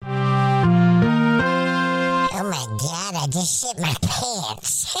just shit my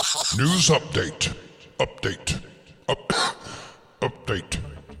pants. News update. Update. Update.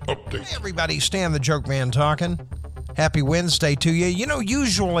 Hey everybody, Stan the Joke Man talking. Happy Wednesday to you. You know,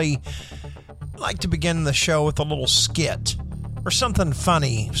 usually I like to begin the show with a little skit or something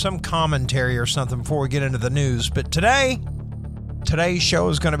funny, some commentary or something before we get into the news. But today's show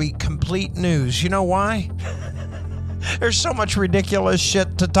is going to be complete news. You know why? There's so much ridiculous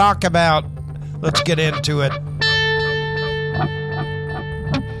shit to talk about. Let's get into it.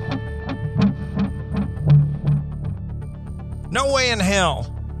 No way in hell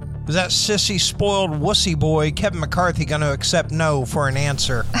is that sissy, spoiled wussy boy Kevin McCarthy going to accept no for an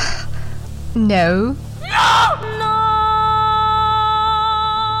answer. No.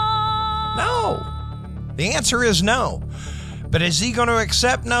 No. The answer is no. But is he going to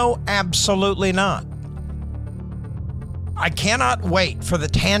accept no? Absolutely not. I cannot wait for the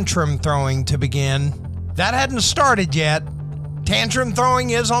tantrum throwing to begin. That hadn't started yet. Tantrum throwing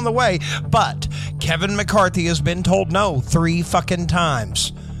is on the way, but Kevin McCarthy has been told no 3 fucking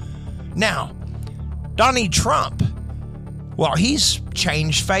times. Now, Donnie Trump, well, he's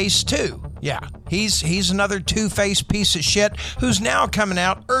changed face too. Yeah, he's another two-faced piece of shit who's now coming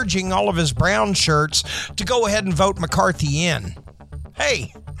out urging all of his brown shirts to go ahead and vote McCarthy in.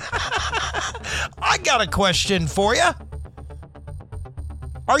 Hey, I got a question for you.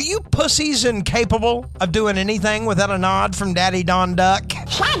 Are you pussies incapable of doing anything without a nod from Daddy Don Duck?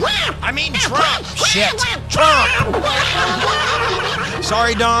 I mean Trump. Shit. Trump.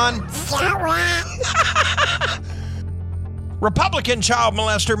 Sorry, Don. Republican child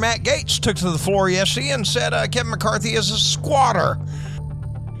molester Matt Gaetz took to the floor yesterday and said Kevin McCarthy is a squatter.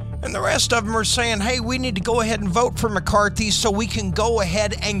 And the rest of them are saying, hey, we need to go ahead and vote for McCarthy so we can go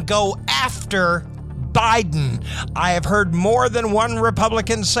ahead and go after Biden. I have heard more than one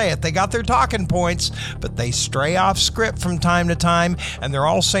Republican say it. They got their talking points, but they stray off script from time to time, and they're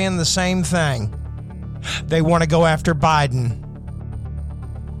all saying the same thing. They want to go after Biden.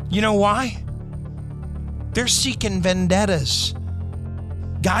 You know why? They're seeking vendettas.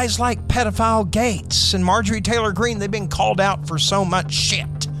 Guys like pedophile Gates and Marjorie Taylor Greene, they've been called out for so much shit.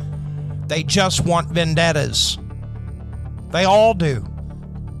 They just want vendettas. They all do.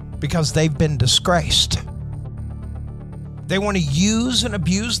 Because they've been disgraced. They want to use and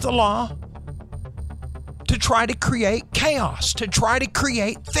abuse the law to try to create chaos, to try to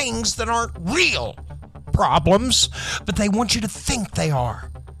create things that aren't real problems, but they want you to think they are.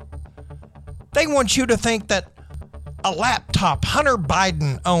 They want you to think that a laptop Hunter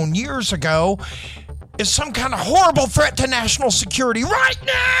Biden owned years ago is some kind of horrible threat to national security right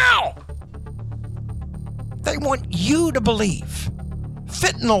now. They want you to believe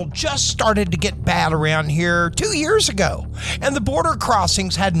fentanyl just started to get bad around here 2 years ago, and the border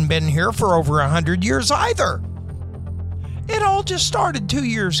crossings hadn't been here for over 100 years either. It all just started 2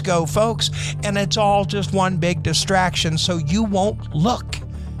 years ago, folks, and it's all just one big distraction, so you won't look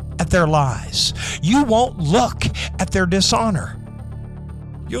at their lies. You won't look at their dishonor.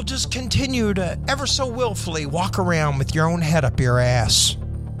 You'll just continue to ever so willfully walk around with your own head up your ass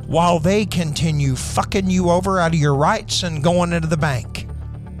while they continue fucking you over out of your rights and going into the bank.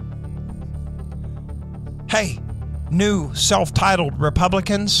 Hey, new self-titled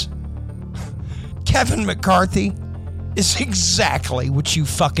Republicans, Kevin McCarthy is exactly what you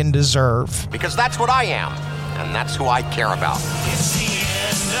fucking deserve. Because that's what I am, and that's who I care about. It's the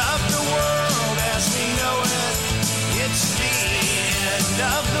end of the world as we know it. It's the end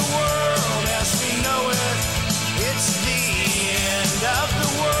of the world as we know it. It's the end of the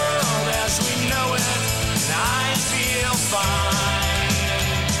world as we know it. And I feel fine.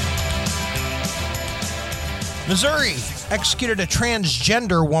 Missouri executed a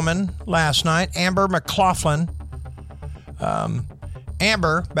transgender woman last night, Amber McLaughlin.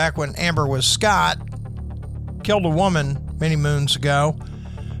 Amber, back when Amber was Scott, killed a woman many moons ago.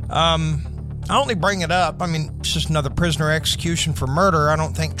 I only bring it up. I mean, it's just another prisoner execution for murder. I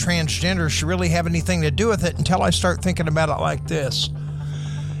don't think transgender should really have anything to do with it until I start thinking about it like this.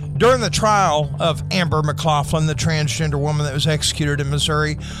 During the trial of Amber McLaughlin, the transgender woman that was executed in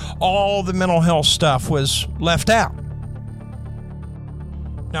Missouri, all the mental health stuff was left out.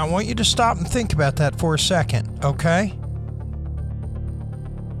 Now, I want you to stop and think about that for a second, okay?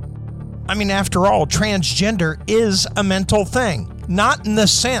 I mean, after all, transgender is a mental thing, not in the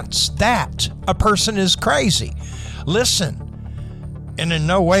sense that a person is crazy. Listen, and in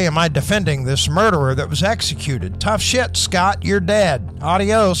no way am I defending this murderer that was executed. Tough shit, Scott, you're dead.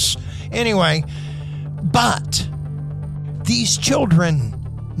 Adios. Anyway, but these children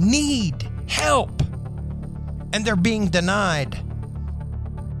need help, and they're being denied.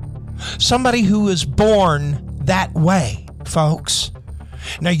 Somebody who is born that way, folks.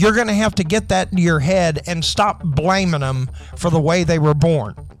 Now, you're going to have to get that into your head and stop blaming them for the way they were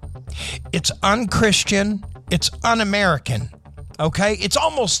born. It's unchristian. It's un-American. Okay? It's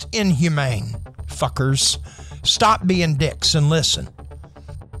almost inhumane, fuckers. Stop being dicks and listen.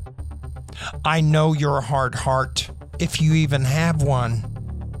 I know you're a hard heart, if you even have one.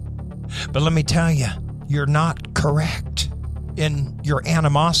 But let me tell you, you're not correct in your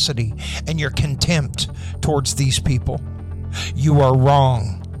animosity and your contempt towards these people. You are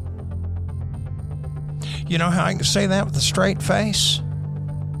wrong. You know how I can say that with a straight face?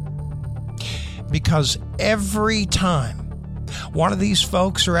 Because every time one of these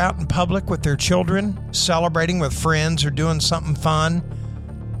folks are out in public with their children, celebrating with friends or doing something fun,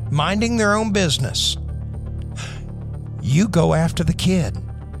 minding their own business, you go after the kid.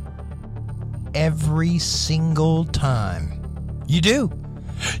 Every single time. You do.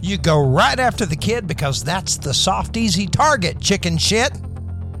 You go right after the kid because that's the soft, easy target, chicken shit.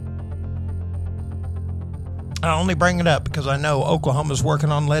 I only bring it up because I know Oklahoma's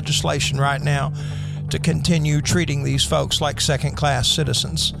working on legislation right now to continue treating these folks like second-class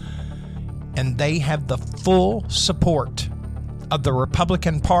citizens. And they have the full support of the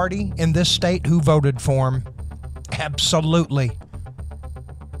Republican Party in this state who voted for him. Absolutely.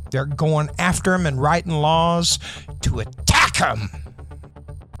 They're going after him and writing laws to attack him.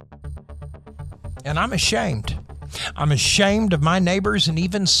 And I'm ashamed. I'm ashamed of my neighbors and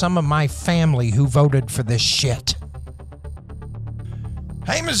even some of my family who voted for this shit.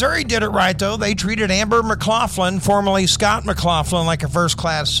 Hey, Missouri did it right, though. They treated Amber McLaughlin, formerly Scott McLaughlin, like a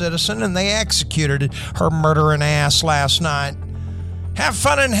first-class citizen, and they executed her murdering ass last night. Have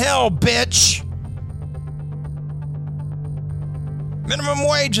fun in hell, bitch! Minimum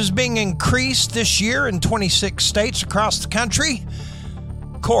wage is being increased this year in 26 states across the country.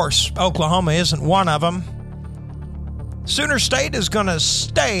 Of course, Oklahoma isn't one of them. Sooner State is going to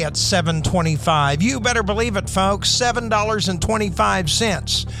stay at $7.25. You better believe it, folks.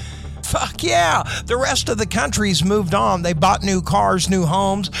 $7.25. Fuck yeah. The rest of the country's moved on. They bought new cars, new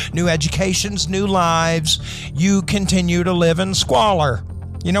homes, new educations, new lives. You continue to live in squalor.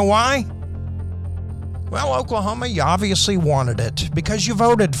 You know why? Well, Oklahoma, you obviously wanted it because you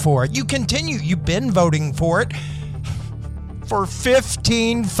voted for it. You continue. You've been voting for it for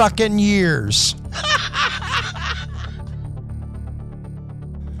 15 fucking years.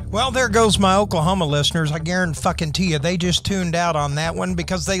 Well, there goes my Oklahoma listeners. I guarantee you they just tuned out on that one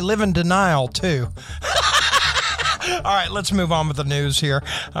because they live in denial, too. All right, let's move on with the news here.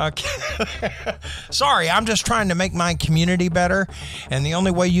 Okay. Sorry, I'm just trying to make my community better, and the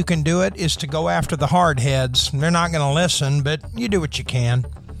only way you can do it is to go after the hardheads. They're not going to listen, but you do what you can.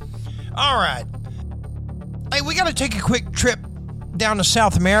 All right. Hey, we got to take a quick trip down to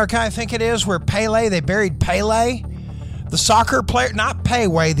South America, I think it is, where they buried Pele. The soccer player, not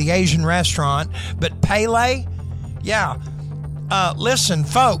Payway, the Asian restaurant, but Pele. Yeah. Listen,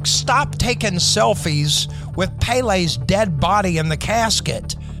 folks, stop taking selfies with Pele's dead body in the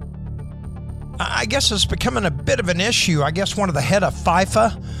casket. I guess it's becoming a bit of an issue. I guess one of the head of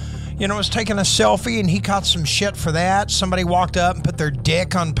FIFA, was taking a selfie and he caught some shit for that. Somebody walked up and put their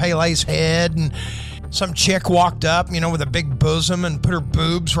dick on Pele's head, and some chick walked up, with a big bosom and put her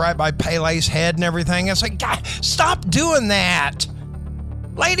boobs right by Pele's head and everything. It's like, God, stop doing that.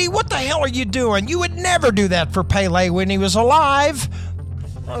 Lady, what the hell are you doing? You would never do that for Pele when he was alive.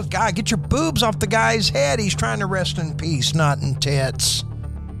 Oh, God, get your boobs off the guy's head. He's trying to rest in peace, not in tits.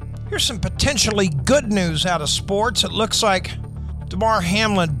 Here's some potentially good news out of sports. It looks like Damar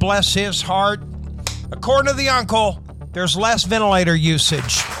Hamlin, bless his heart. According to the uncle, there's less ventilator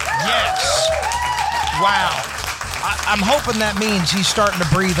usage. Yes. Wow. I'm hoping that means he's starting to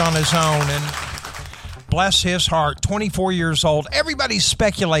breathe on his own, and bless his heart, 24 years old. Everybody's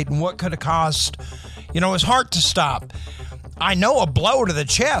speculating what could have caused, his heart to stop. I know a blow to the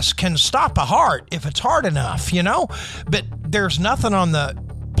chest can stop a heart if it's hard enough, but there's nothing on the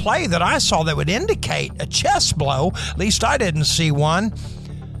play that I saw that would indicate a chest blow. At least I didn't see one.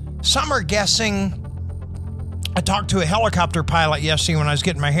 Some are guessing. I talked to a helicopter pilot yesterday when I was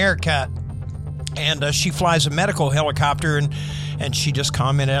getting my hair cut, and she flies a medical helicopter, and she just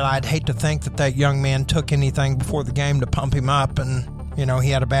commented, I'd hate to think that young man took anything before the game to pump him up, and, he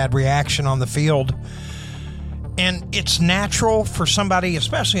had a bad reaction on the field. And it's natural for somebody,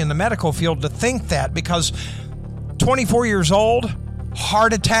 especially in the medical field, to think that, because 24 years old,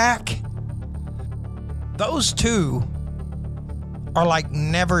 heart attack, those two are like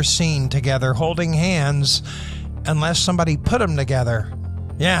never seen together, holding hands, unless somebody put them together.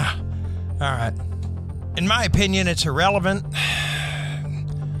 Yeah. All right. In my opinion, it's irrelevant.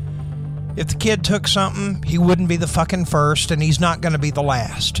 If the kid took something, he wouldn't be the fucking first, and he's not going to be the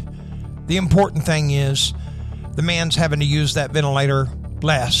last. The important thing is the man's having to use that ventilator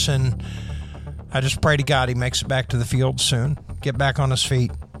less, and I just pray to God he makes it back to the field soon. Get back on his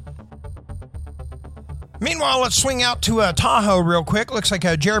feet. Meanwhile, let's swing out to Tahoe real quick. Looks like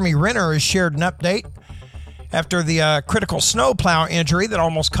Jeremy Renner has shared an update after the critical snowplow injury that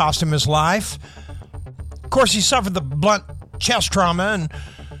almost cost him his life. Of course, he suffered the blunt chest trauma and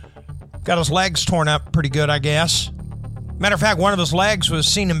got his legs torn up pretty good, I guess. Matter of fact, one of his legs was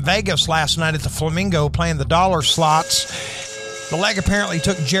seen in Vegas last night at the Flamingo playing the dollar slots. The leg apparently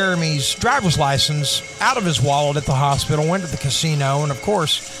took Jeremy's driver's license out of his wallet at the hospital, went to the casino, and of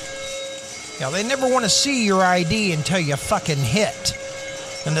course, they never want to see your ID until you fucking hit.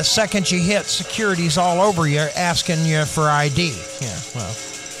 And the second you hit, security's all over you asking you for ID. Yeah, well,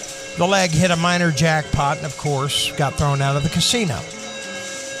 the leg hit a minor jackpot and, of course, got thrown out of the casino.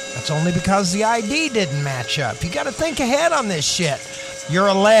 That's only because the ID didn't match up. You got to think ahead on this shit. You're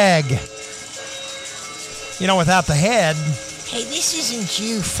a leg. Without the head. Hey, this isn't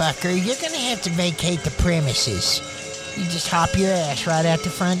you, fucker. You're going to have to vacate the premises. You just hop your ass right out the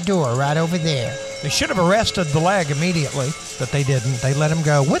front door, right over there. They should have arrested the leg immediately, but they didn't. They let him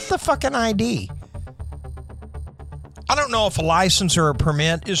go with the fucking ID. I don't know if a license or a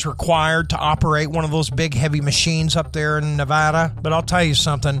permit is required to operate one of those big heavy machines up there in Nevada, but I'll tell you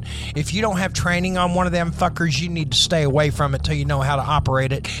something. If you don't have training on one of them fuckers, you need to stay away from it till you know how to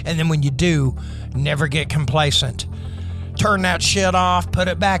operate it, and then when you do, never get complacent. Turn that shit off, put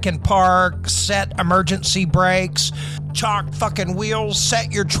it back in park, set emergency brakes, chalk fucking wheels,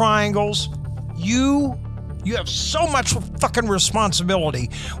 set your triangles. You have so much fucking responsibility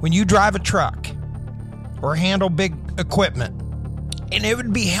when you drive a truck or handle big equipment. And it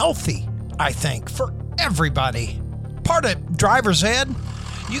would be healthy, I think, for everybody. Part of driver's ed,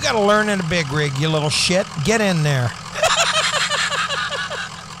 you got to learn in a big rig, you little shit. Get in there.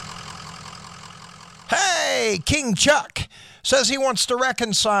 Hey, King Chuck says he wants to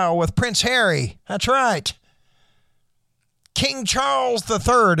reconcile with Prince Harry. That's right. King Charles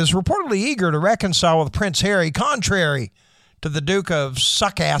III is reportedly eager to reconcile with Prince Harry, contrary to the Duke of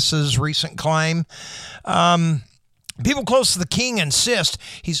Suckass's recent claim. People close to the king insist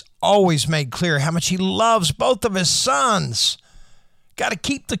he's always made clear how much he loves both of his sons. Got to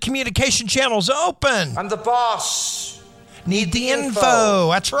keep the communication channels open. I'm the boss. Need the info.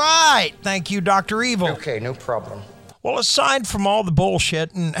 That's right. Thank you, Dr. Evil. Okay, no problem. Well, aside from all the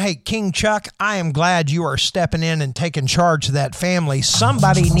bullshit, and hey, King Chuck, I am glad you are stepping in and taking charge of that family.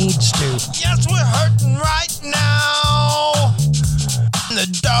 Somebody needs to. Yes, we're hurting right now.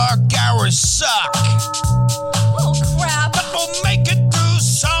 The dark hours suck. Oh, crap. But we'll make it through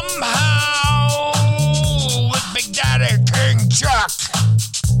somehow with Big Daddy King Chuck.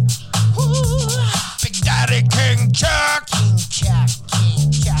 Ooh, Big Daddy King Chuck. King Chuck,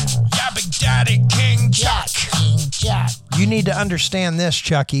 King Chuck. Yeah, Big Daddy King Chuck. King Chuck. You need to understand this,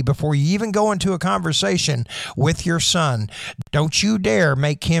 Chucky, before you even go into a conversation with your son. Don't you dare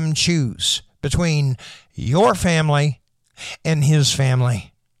make him choose between your family and his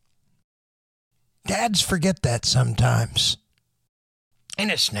family. Dads forget that sometimes.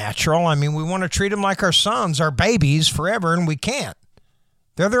 And it's natural. I mean, we want to treat them like our sons, our babies forever, and we can't.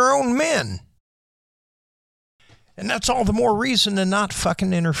 They're their own men. And that's all the more reason to not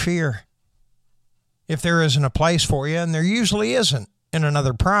fucking interfere. If there isn't a place for you, and there usually isn't in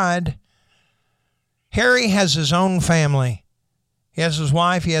another pride. Harry has his own family. He has his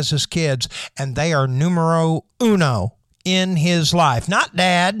wife, he has his kids, and they are numero uno in his life. Not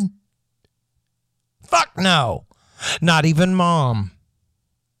dad. Fuck no. Not even mom.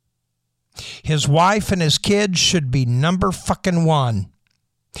 His wife and his kids should be number fucking one.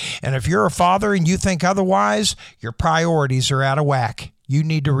 And if you're a father and you think otherwise, your priorities are out of whack. You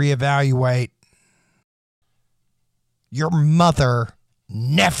need to reevaluate. Your mother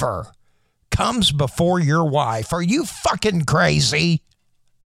never comes before your wife. Are you fucking crazy?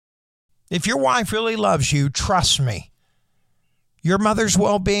 If your wife really loves you, trust me, your mother's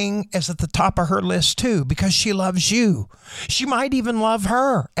well-being is at the top of her list too, because she loves you. She might even love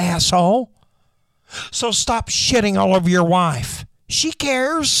her, asshole. So stop shitting all over your wife. She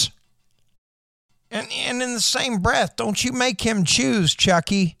cares. And in the same breath, don't you make him choose,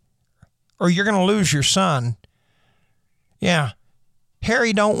 Chucky, or you're going to lose your son. Yeah,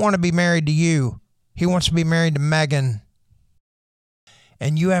 Harry don't want to be married to you. He wants to be married to Meghan.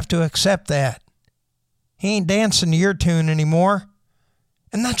 And you have to accept that. He ain't dancing to your tune anymore.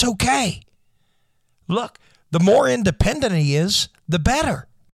 And that's okay. Look, the more independent he is, the better.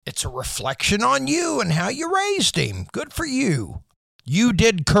 It's a reflection on you and how you raised him. Good for you. You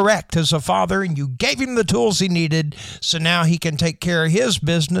did correct as a father, and you gave him the tools he needed, so now he can take care of his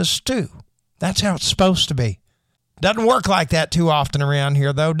business too. That's how it's supposed to be. Doesn't work like that too often around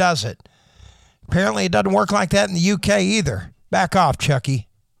here, though, does it? Apparently it doesn't work like that in the UK either. Back off, Chucky.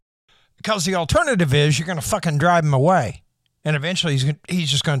 Because the alternative is you're going to fucking drive him away, and eventually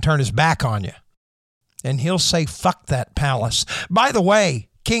he's just going to turn his back on you. And he'll say, fuck that palace. By the way,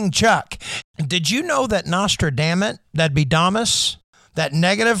 King Chuck, did you know that Nostradamus, that'd be Damus, that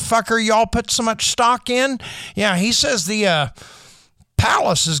negative fucker y'all put so much stock in? Yeah, he says the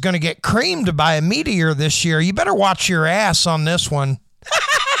palace is going to get creamed by a meteor this year. You better watch your ass on this one.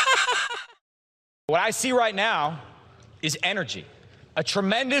 What I see right now is energy, a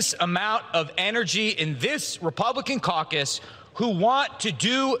tremendous amount of energy in this Republican caucus who want to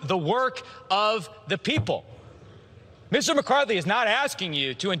do the work of the people. Mr. McCarthy is not asking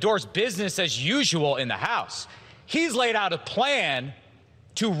you to endorse business as usual in the House. He's laid out a plan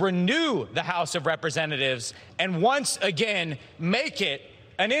to renew the House of Representatives and once again make it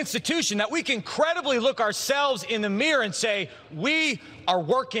an institution that we can credibly look ourselves in the mirror and say, we are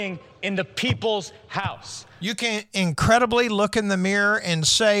working in the people's house. You can incredibly look in the mirror and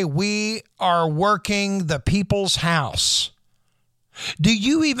say, we are working the people's house. Do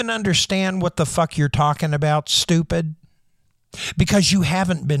you even understand what the fuck you're talking about, stupid? Because you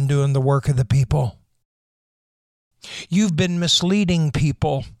haven't been doing the work of the people. You've been misleading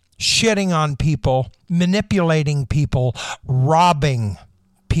people, shitting on people, manipulating people, robbing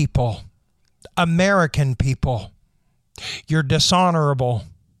people, American people. You're dishonorable.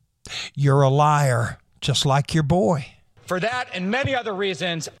 You're a liar, just like your boy. For that and many other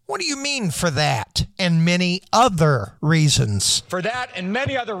reasons. What do you mean for that and many other reasons? For that and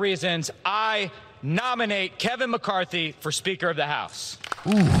many other reasons, I nominate Kevin McCarthy for Speaker of the House.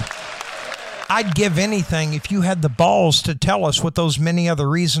 Ooh. I'd give anything if you had the balls to tell us what those many other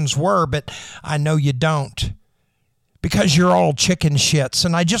reasons were, but I know you don't. Because you're all chicken shits,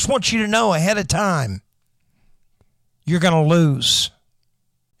 and I just want you to know ahead of time, you're going to lose.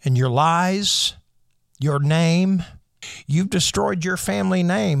 And your lies, your name, you've destroyed your family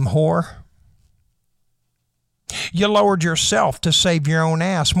name, whore. You lowered yourself to save your own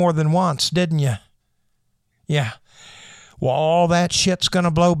ass more than once, didn't you? Yeah. Well, all that shit's going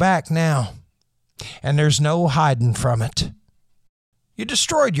to blow back now. And there's no hiding from it. You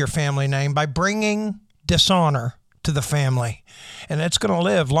destroyed your family name by bringing dishonor to the family. And it's going to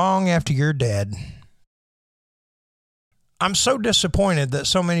live long after you're dead. I'm so disappointed that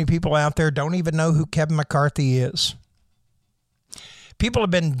so many people out there don't even know who Kevin McCarthy is. People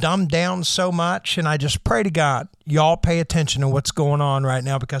have been dumbed down so much, and I just pray to God, y'all pay attention to what's going on right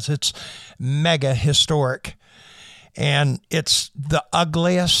now because it's mega historic. And it's the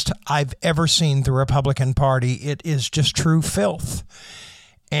ugliest I've ever seen the Republican Party. It is just true filth.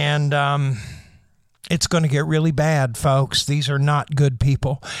 And it's going to get really bad, folks. These are not good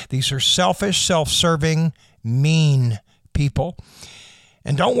people. These are selfish, self-serving, mean people.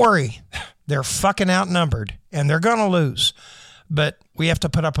 And don't worry, they're fucking outnumbered, and they're going to lose. But we have to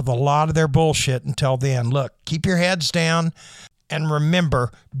put up with a lot of their bullshit until then. Look, keep your heads down. And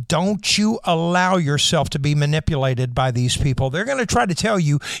remember, don't you allow yourself to be manipulated by these people. They're going to try to tell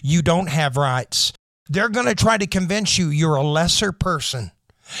you you don't have rights. They're going to try to convince you you're a lesser person.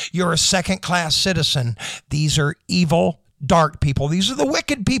 You're a second-class citizen. These are evil, dark people. These are the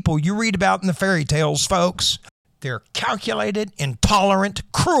wicked people you read about in the fairy tales, folks. They're calculated,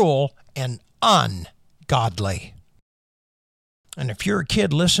 intolerant, cruel, and ungodly. And if you're a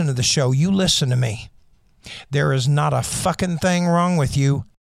kid listening to the show, you listen to me. There is not a fucking thing wrong with you.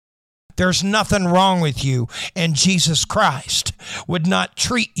 There's nothing wrong with you. And Jesus Christ would not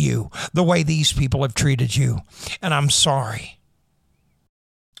treat you the way these people have treated you. And I'm sorry.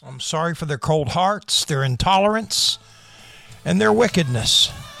 I'm sorry for their cold hearts, their intolerance, and their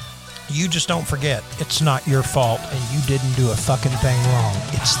wickedness. You just don't forget, it's not your fault, and you didn't do a fucking thing wrong.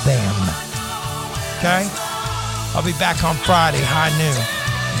 It's them. Okay? I'll be back on Friday, high noon.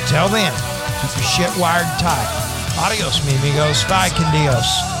 Until then, keep your shit wired tight. Adios, mi amigos. Bye, con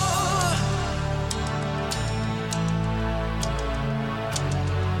Dios.